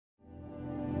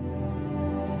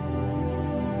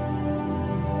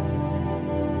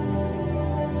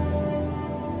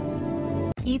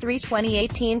E3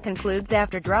 2018 concludes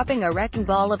after dropping a wrecking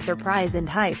ball of surprise and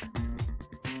hype.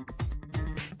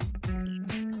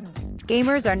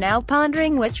 Gamers are now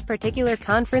pondering which particular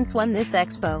conference won this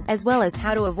expo, as well as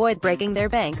how to avoid breaking their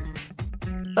banks.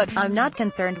 But I'm not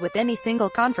concerned with any single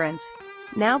conference.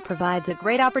 Now provides a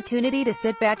great opportunity to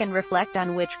sit back and reflect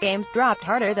on which games dropped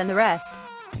harder than the rest.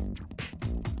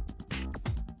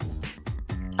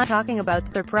 I'm talking about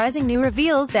surprising new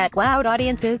reveals that wowed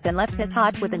audiences and left us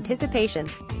hot with anticipation.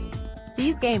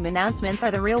 These game announcements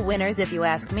are the real winners if you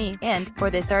ask me, and, for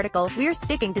this article, we're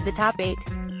sticking to the top 8.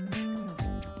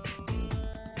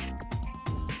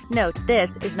 Note,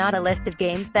 this is not a list of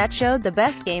games that showed the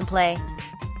best gameplay.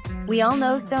 We all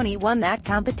know Sony won that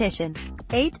competition.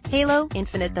 8. Halo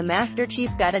Infinite. The Master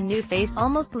Chief got a new face,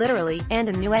 almost literally, and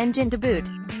a new engine to boot.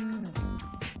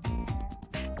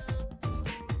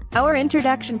 Our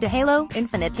introduction to Halo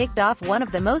Infinite kicked off one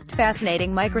of the most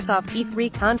fascinating Microsoft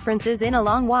E3 conferences in a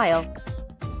long while.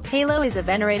 Halo is a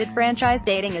venerated franchise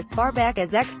dating as far back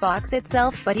as Xbox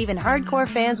itself, but even hardcore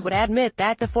fans would admit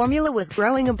that the formula was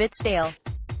growing a bit stale.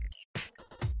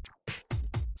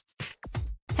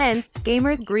 Hence,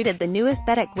 gamers greeted the new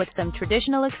aesthetic with some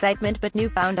traditional excitement but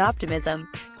newfound optimism.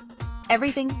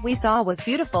 Everything we saw was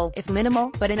beautiful, if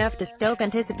minimal, but enough to stoke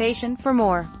anticipation for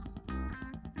more.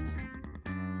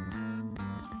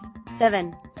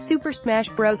 7. Super Smash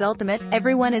Bros. Ultimate.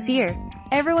 Everyone is here.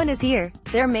 Everyone is here.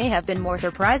 There may have been more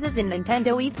surprises in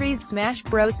Nintendo E3's Smash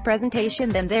Bros. Presentation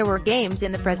than there were games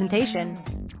in the presentation.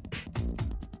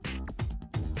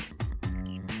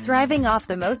 Thriving off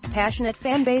the most passionate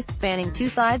fanbase spanning two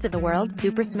sides of the world,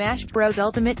 Super Smash Bros.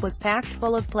 Ultimate was packed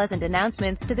full of pleasant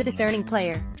announcements to the discerning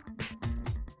player.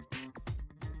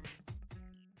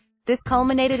 This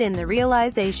culminated in the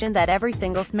realization that every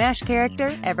single Smash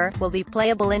character, ever, will be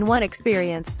playable in one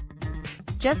experience.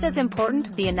 Just as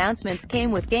important, the announcements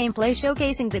came with gameplay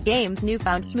showcasing the game's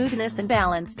newfound smoothness and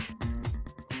balance.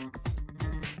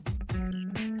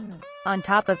 On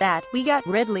top of that, we got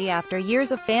Ridley after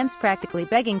years of fans practically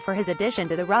begging for his addition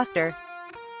to the roster.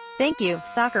 Thank you,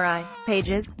 Sakurai.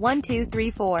 Pages 1, 2,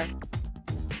 3, 4.